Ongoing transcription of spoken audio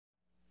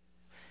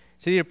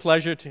It's a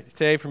pleasure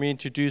today for me to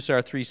introduce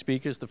our three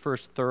speakers, the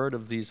first third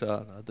of these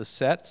the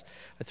sets.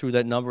 I threw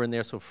that number in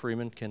there so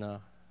Freeman can,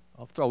 I'll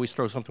always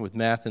throw something with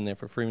math in there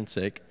for Freeman's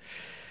sake.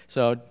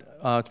 So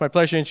it's my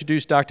pleasure to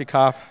introduce Dr.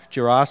 Kafui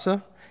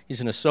Dzirasa.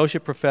 He's an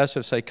associate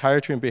professor of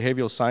psychiatry and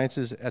behavioral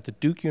sciences at the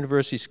Duke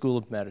University School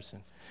of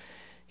Medicine.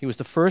 He was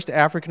the first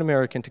African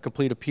American to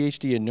complete a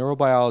PhD in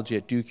neurobiology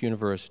at Duke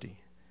University.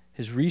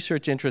 His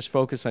research interests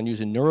focus on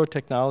using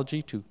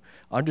neurotechnology to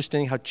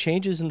understanding how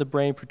changes in the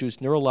brain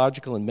produce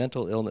neurological and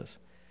mental illness.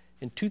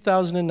 In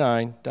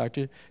 2009,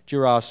 Dr.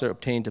 Dzirasa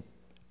obtained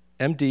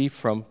an MD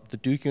from the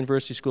Duke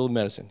University School of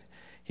Medicine.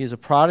 He is a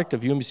product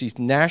of UMBC's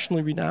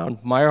nationally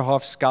renowned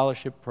Meyerhoff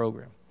Scholarship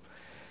Program.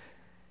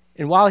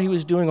 And while he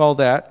was doing all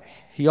that,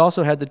 he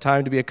also had the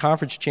time to be a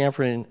conference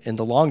champion in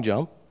the long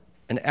jump,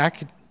 an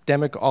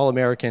academic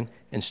All-American,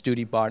 and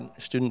student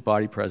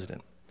body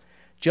president.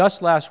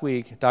 Just last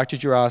week, Dr.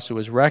 Dzirasa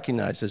was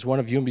recognized as one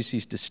of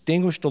UMBC's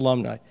distinguished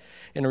alumni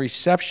in a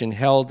reception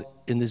held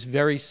in this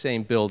very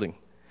same building.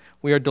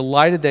 We are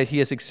delighted that he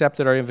has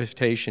accepted our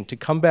invitation to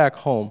come back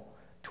home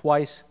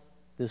twice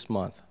this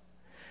month.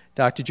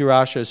 Dr.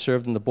 Dzirasa has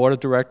served on the board of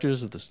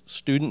directors of the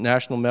Student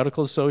National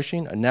Medical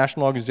Association, a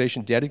national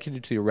organization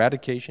dedicated to the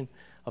eradication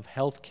of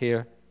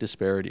healthcare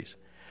disparities.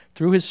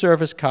 Through his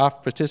service,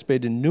 Kaf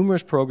participated in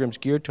numerous programs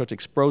geared towards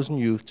exposing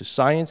youth to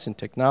science and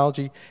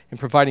technology and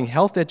providing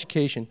health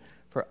education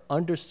for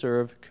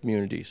underserved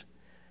communities.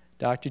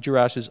 Dr.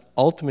 Dzirasa's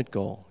ultimate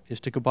goal is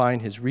to combine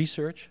his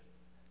research,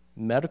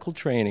 medical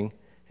training,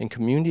 and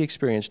community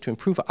experience to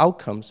improve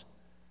outcomes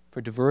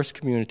for diverse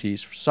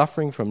communities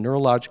suffering from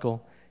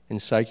neurological and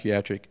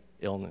psychiatric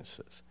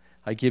illnesses.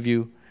 I give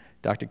you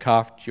Dr.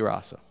 Kafui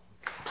Dzirasa.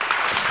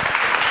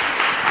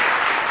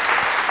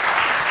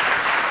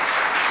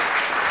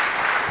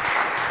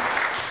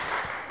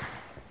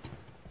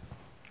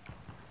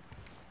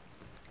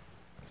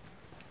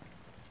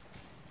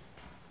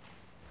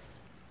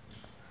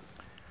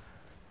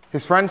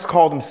 His friends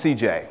called him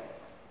CJ.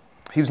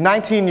 He was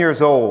 19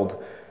 years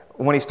old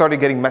when he started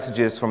getting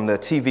messages from the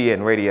TV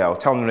and radio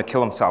telling him to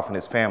kill himself and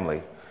his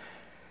family.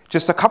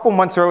 Just a couple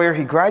months earlier,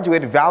 he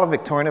graduated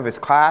valedictorian of his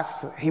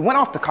class. He went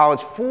off to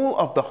college full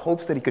of the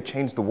hopes that he could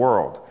change the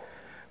world.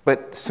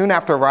 But soon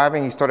after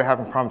arriving, he started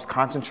having problems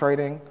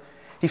concentrating.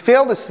 He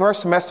failed his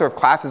first semester of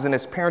classes, and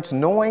his parents,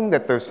 knowing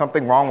that there's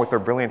something wrong with their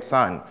brilliant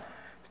son,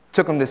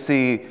 took him to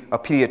see a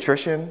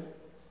pediatrician,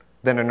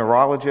 then a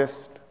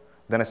neurologist,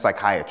 then a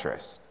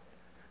psychiatrist.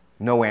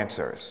 No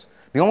answers.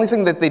 The only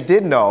thing that they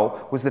did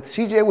know was that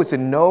CJ was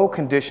in no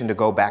condition to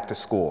go back to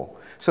school,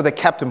 so they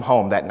kept him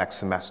home that next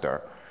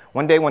semester.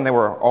 One day when they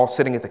were all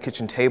sitting at the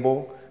kitchen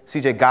table,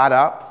 CJ got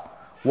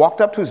up,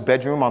 walked up to his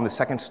bedroom on the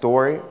second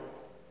story,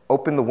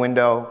 opened the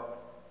window,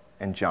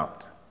 and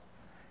jumped.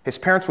 His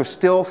parents were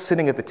still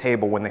sitting at the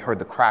table when they heard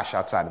the crash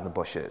outside in the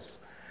bushes.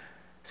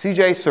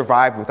 CJ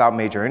survived without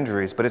major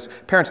injuries, but his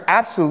parents,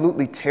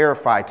 absolutely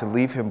terrified to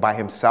leave him by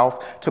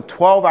himself, took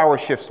 12-hour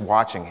shifts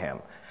watching him.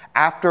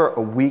 After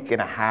a week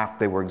and a half,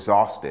 they were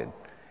exhausted,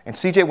 and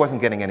CJ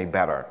wasn't getting any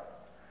better.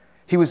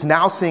 He was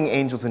now seeing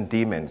angels and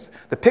demons.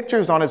 The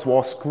pictures on his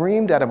wall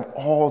screamed at him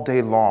all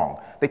day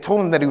long. They told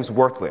him that he was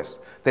worthless,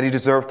 that he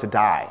deserved to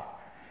die.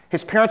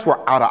 His parents were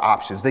out of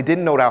options. They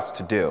didn't know what else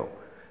to do,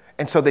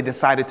 and so they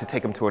decided to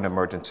take him to an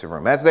emergency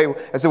room. As they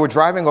were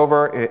driving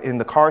over in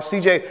the car,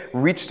 CJ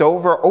reached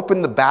over,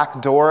 opened the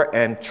back door,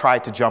 and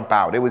tried to jump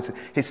out. It was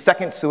his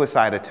second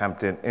suicide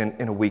attempt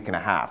in a week and a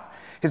half.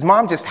 His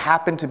mom just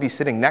happened to be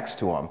sitting next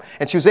to him,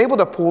 and she was able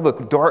to pull the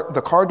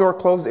car door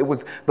closed. It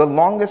was the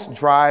longest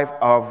drive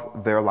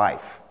of their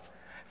life.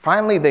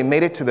 Finally, they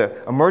made it to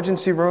the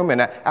emergency room,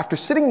 and after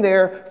sitting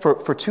there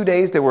for 2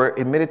 days, they were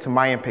admitted to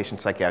my inpatient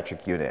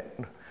psychiatric unit.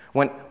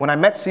 When I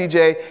met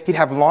CJ, he'd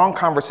have long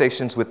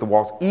conversations with the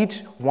walls, each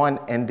one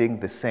ending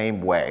the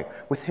same way,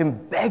 with him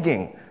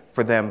begging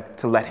for them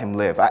to let him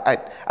live.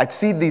 I'd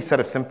seen these set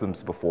of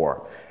symptoms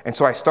before, and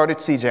so I started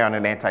CJ on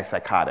an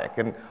antipsychotic.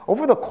 And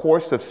over the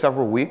course of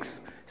several weeks,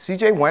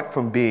 CJ went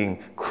from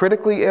being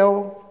critically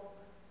ill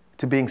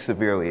to being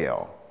severely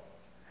ill.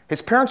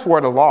 His parents were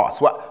at a loss.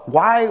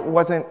 Why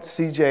wasn't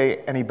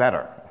CJ any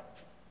better?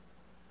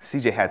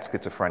 CJ had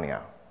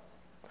schizophrenia.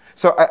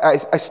 So I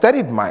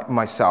studied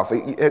myself.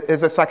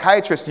 As a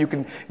psychiatrist, you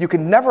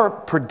can never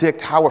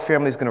predict how a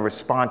family is going to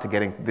respond to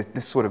getting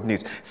this sort of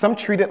news. Some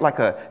treat it like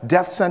a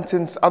death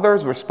sentence.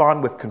 Others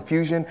respond with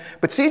confusion.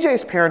 But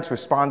CJ's parents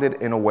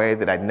responded in a way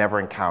that I'd never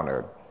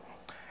encountered.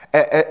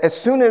 As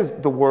soon as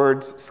the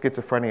words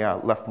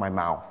schizophrenia left my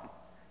mouth,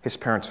 his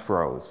parents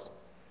froze.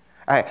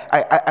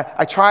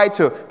 I tried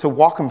to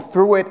walk him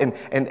through it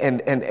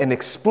and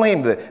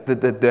explain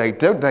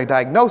the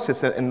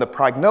diagnosis and the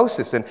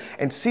prognosis. And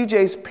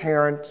CJ's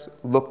parents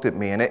looked at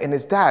me, and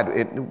his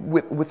dad,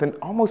 with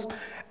almost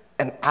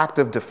an act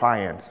of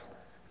defiance,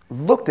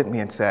 looked at me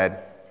and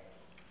said,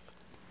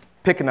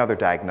 "Pick another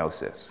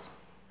diagnosis.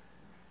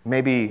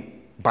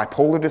 Maybe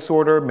bipolar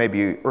disorder,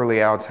 maybe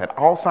early onset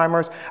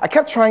Alzheimer's. I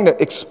kept trying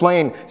to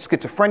explain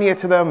schizophrenia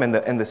to them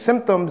and the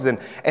symptoms,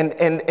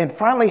 and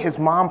finally his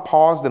mom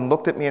paused and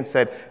looked at me and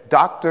said,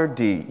 "Dr.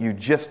 D, you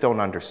just don't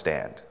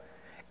understand.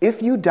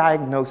 If you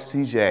diagnose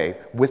CJ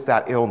with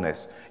that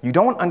illness, you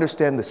don't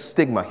understand the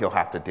stigma he'll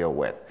have to deal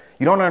with.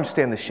 You don't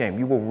understand the shame.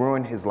 You will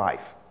ruin his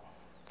life."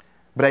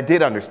 But I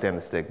did understand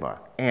the stigma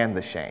and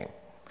the shame.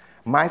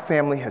 My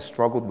family has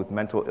struggled with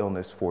mental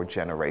illness for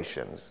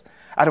generations.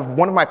 Out of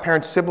one of my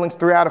parents' siblings,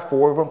 3 out of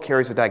 4 of them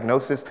carries a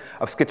diagnosis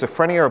of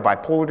schizophrenia or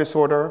bipolar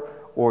disorder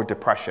or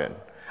depression.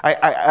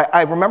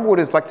 I remember what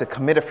it was like to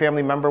commit a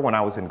family member when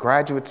I was in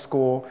graduate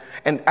school.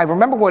 And I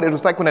remember what it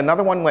was like when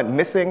another one went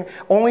missing,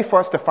 only for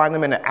us to find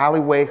them in an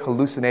alleyway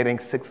hallucinating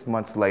 6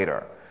 months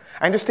later.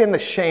 I understand the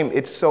shame.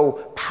 It's so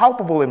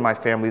palpable in my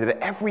family that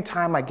every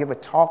time I give a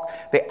talk,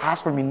 they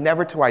ask for me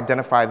never to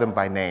identify them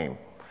by name.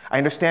 I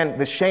understand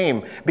the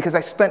shame because I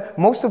spent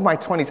most of my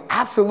 20s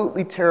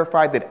absolutely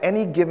terrified that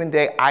any given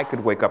day I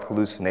could wake up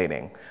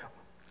hallucinating,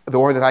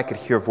 or that I could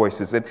hear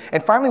voices.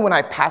 And finally, when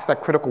I passed that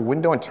critical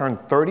window and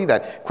turned 30,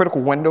 that critical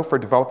window for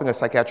developing a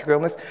psychiatric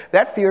illness,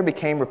 that fear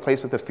became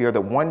replaced with the fear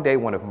that one day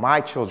one of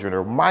my children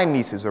or my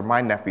nieces or my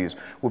nephews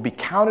would be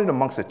counted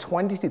amongst the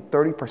 20 to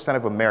 30%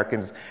 of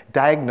Americans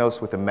diagnosed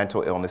with a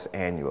mental illness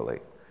annually.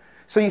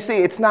 So you see,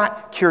 it's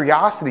not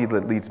curiosity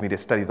that leads me to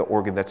study the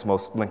organ that's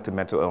most linked to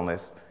mental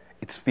illness.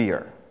 It's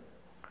fear.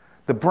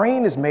 The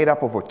brain is made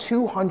up of over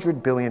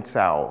 200 billion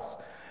cells.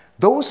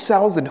 Those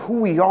cells and who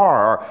we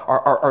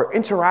are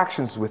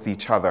interactions with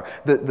each other.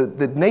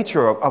 The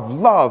nature of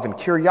love and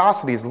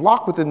curiosity is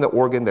locked within the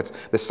organ that's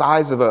the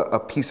size of a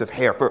piece of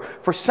hair.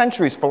 For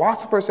centuries,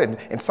 philosophers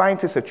and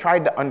scientists have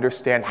tried to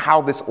understand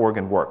how this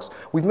organ works.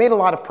 We've made a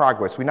lot of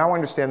progress. We now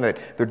understand that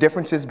there are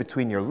differences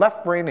between your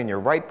left brain and your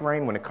right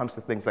brain when it comes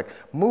to things like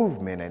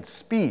movement and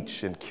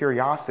speech and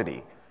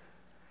curiosity.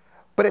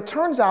 But it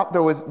turns out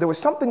there was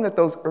something that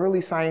those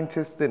early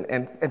scientists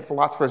and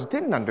philosophers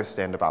didn't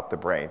understand about the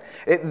brain.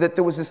 That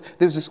there was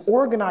this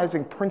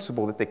organizing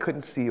principle that they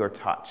couldn't see or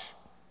touch.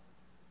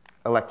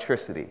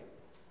 Electricity.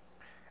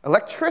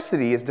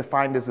 Electricity is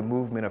defined as a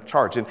movement of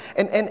charge.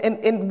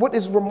 And what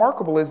is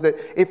remarkable is that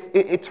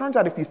it turns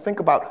out if you think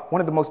about one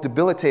of the most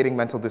debilitating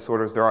mental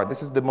disorders there are,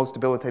 this is the most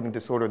debilitating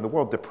disorder in the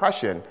world,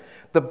 depression,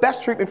 the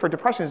best treatment for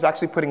depression is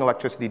actually putting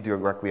electricity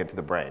directly into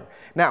the brain.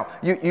 Now,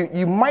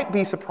 you might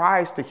be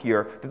surprised to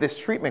hear that this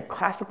treatment,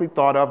 classically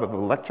thought of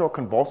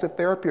electroconvulsive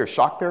therapy or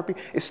shock therapy,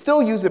 is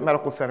still used at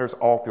medical centers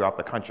all throughout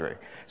the country.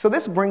 So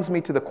this brings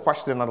me to the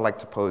question I'd like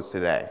to pose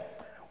today.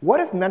 What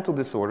if mental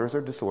disorders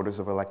are disorders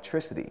of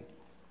electricity?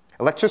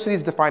 Electricity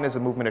is defined as a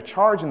movement of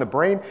charge in the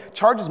brain.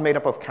 Charge is made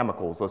up of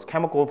chemicals. Those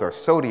chemicals are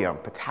sodium,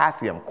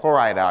 potassium,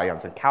 chloride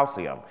ions, and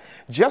calcium.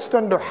 Just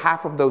under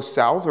half of those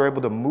cells are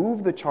able to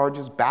move the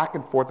charges back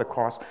and forth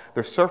across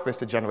their surface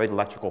to generate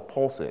electrical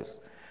pulses.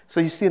 So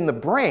you see in the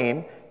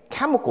brain,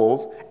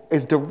 chemicals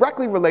is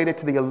directly related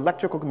to the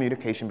electrical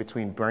communication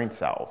between brain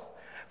cells.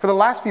 For the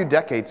last few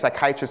decades,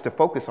 psychiatrists have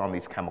focused on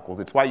these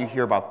chemicals. It's why you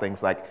hear about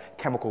things like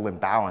chemical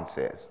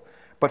imbalances.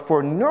 But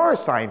for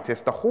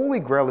neuroscientists, the holy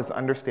grail is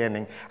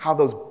understanding how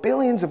those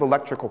billions of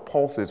electrical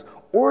pulses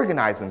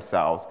organize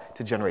themselves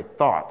to generate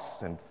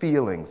thoughts and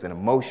feelings and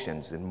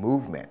emotions and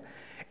movement.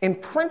 In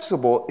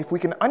principle, if we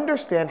can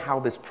understand how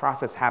this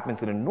process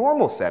happens in a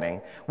normal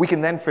setting, we can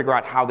then figure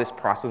out how this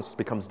process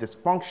becomes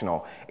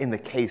dysfunctional in the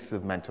case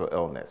of mental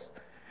illness.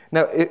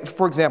 Now,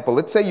 for example,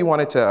 let's say you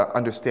wanted to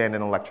understand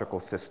an electrical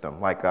system,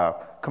 like a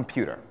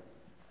computer.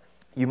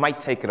 You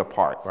might take it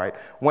apart, right?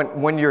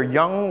 When you're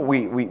young,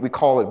 we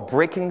call it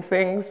breaking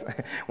things.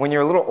 When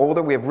you're a little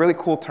older, we have really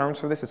cool terms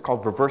for this. It's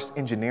called reverse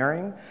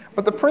engineering.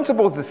 But the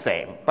principle is the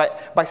same.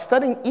 By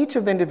studying each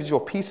of the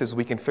individual pieces,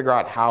 we can figure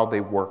out how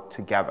they work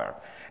together.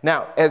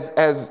 Now,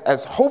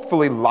 as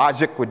hopefully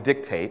logic would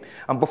dictate,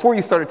 before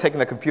you started taking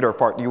the computer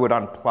apart, you would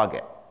unplug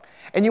it.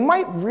 And you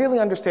might really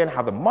understand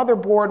how the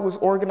motherboard was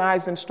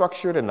organized and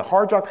structured and the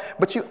hard drive,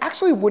 but you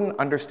actually wouldn't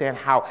understand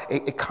how a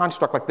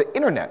construct like the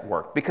internet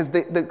worked, because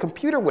the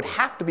computer would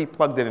have to be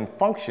plugged in and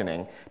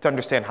functioning to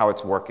understand how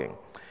it's working.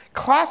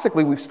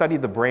 Classically, we've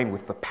studied the brain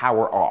with the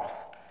power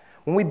off.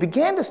 When we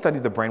began to study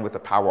the brain with the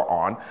power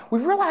on, we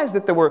realized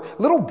that there were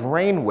little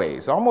brain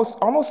waves, almost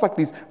like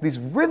these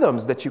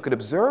rhythms that you could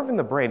observe in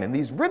the brain. And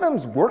these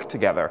rhythms work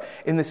together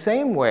in the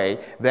same way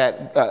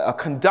that a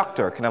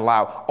conductor can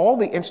allow all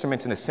the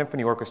instruments in a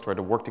symphony orchestra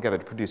to work together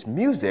to produce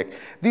music.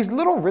 These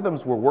little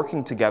rhythms were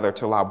working together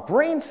to allow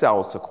brain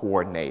cells to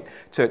coordinate,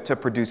 to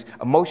produce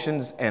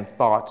emotions and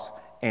thoughts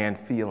and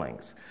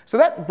feelings. So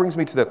that brings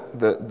me to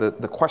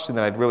the question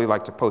that I'd really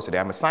like to pose today.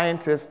 I'm a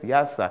scientist,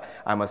 yes.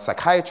 I'm a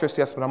psychiatrist,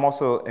 yes, but I'm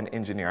also an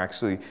engineer,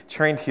 actually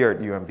trained here at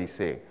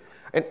UMBC.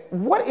 And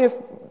what if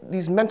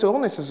these mental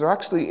illnesses are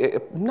actually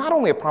not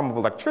only a problem of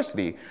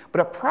electricity, but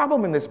a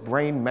problem in this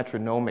brain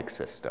metronomic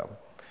system?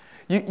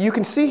 You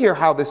can see here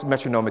how this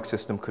metronomic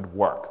system could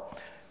work.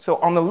 So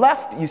on the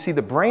left, you see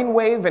the brain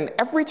wave, and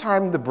every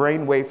time the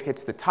brain wave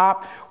hits the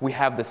top, we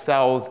have the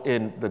cells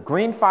in the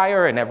green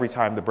fire, and every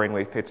time the brain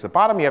wave hits the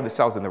bottom, you have the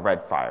cells in the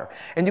red fire.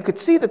 And you could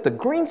see that the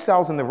green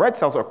cells and the red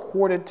cells are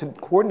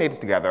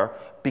coordinated together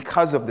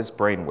because of this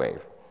brain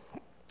wave.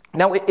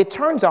 Now, it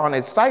turns out,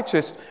 as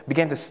scientists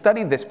began to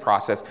study this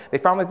process, they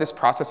found that this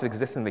process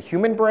exists in the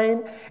human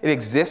brain, it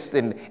exists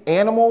in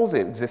animals,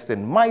 it exists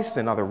in mice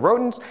and other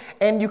rodents,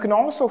 and you can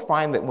also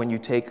find that when you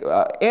take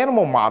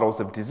animal models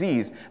of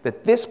disease,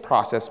 that this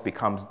process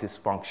becomes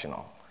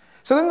dysfunctional.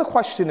 So then the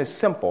question is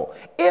simple.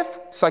 If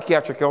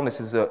psychiatric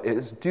illness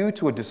is due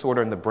to a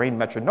disorder in the brain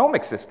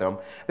metronomic system,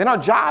 then our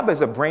job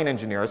as a brain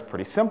engineer is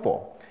pretty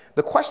simple.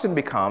 The question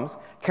becomes,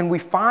 can we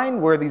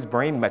find where these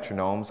brain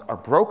metronomes are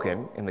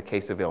broken in the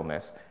case of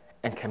illness,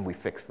 and can we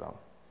fix them?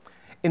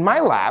 In my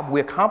lab, we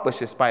accomplish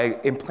this by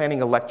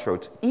implanting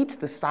electrodes, each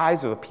the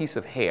size of a piece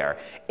of hair,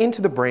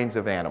 into the brains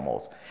of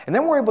animals. And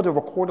then we're able to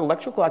record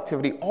electrical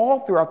activity all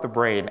throughout the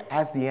brain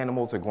as the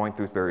animals are going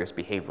through various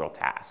behavioral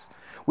tasks.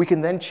 We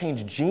can then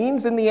change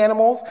genes in the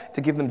animals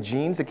to give them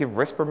genes that give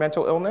risk for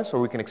mental illness,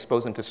 or we can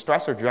expose them to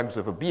stress or drugs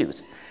of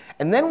abuse.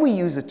 And then we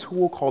use a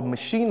tool called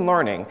machine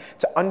learning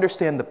to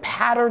understand the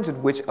patterns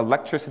in which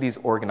electricity is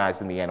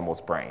organized in the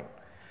animal's brain.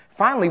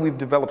 Finally, we've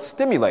developed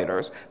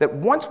stimulators that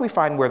once we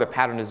find where the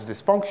pattern is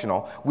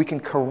dysfunctional, we can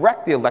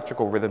correct the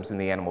electrical rhythms in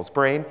the animal's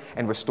brain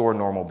and restore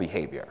normal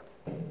behavior.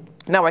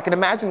 Now, I can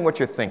imagine what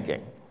you're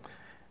thinking.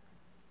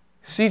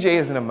 CJ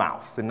isn't a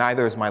mouse, and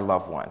neither is my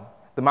loved one.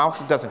 The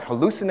mouse doesn't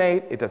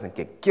hallucinate, it doesn't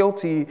get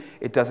guilty,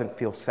 it doesn't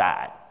feel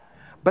sad.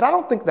 But I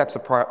don't think that's the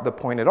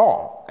point at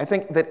all. I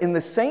think that in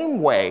the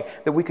same way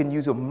that we can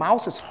use a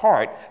mouse's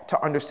heart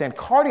to understand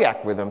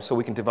cardiac rhythms so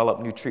we can develop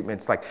new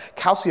treatments like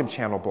calcium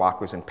channel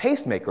blockers and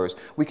pacemakers,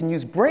 we can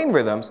use brain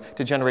rhythms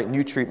to generate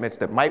new treatments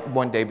that might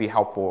one day be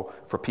helpful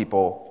for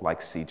people like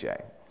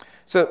CJ.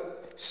 So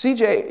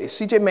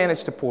CJ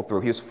managed to pull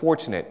through. He was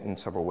fortunate in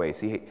several ways.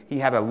 He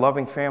had a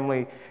loving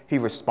family, he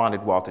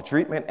responded well to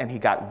treatment, and he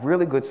got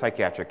really good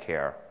psychiatric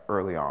care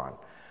early on.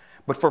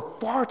 But for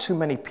far too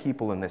many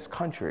people in this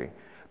country,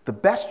 the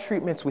best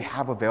treatments we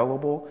have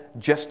available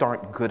just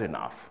aren't good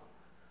enough.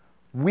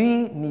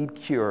 We need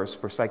cures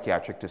for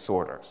psychiatric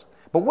disorders.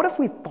 But what if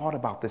we thought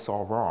about this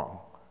all wrong?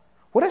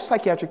 What if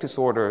psychiatric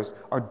disorders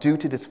are due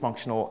to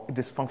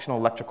dysfunctional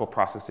electrical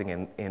processing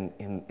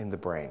in the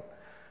brain?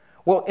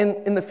 Well,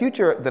 in the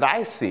future that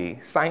I see,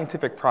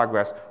 scientific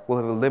progress will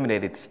have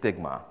eliminated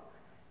stigma,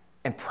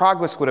 and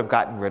progress would have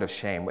gotten rid of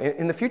shame.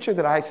 In the future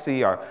that I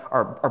see,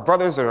 our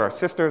brothers or our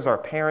sisters, our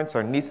parents,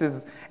 our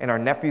nieces, and our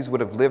nephews would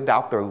have lived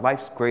out their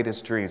life's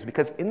greatest dreams.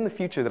 Because in the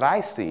future that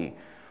I see,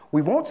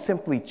 we won't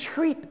simply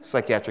treat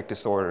psychiatric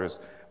disorders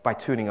by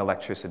tuning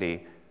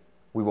electricity,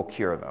 we will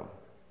cure them.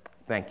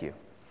 Thank you.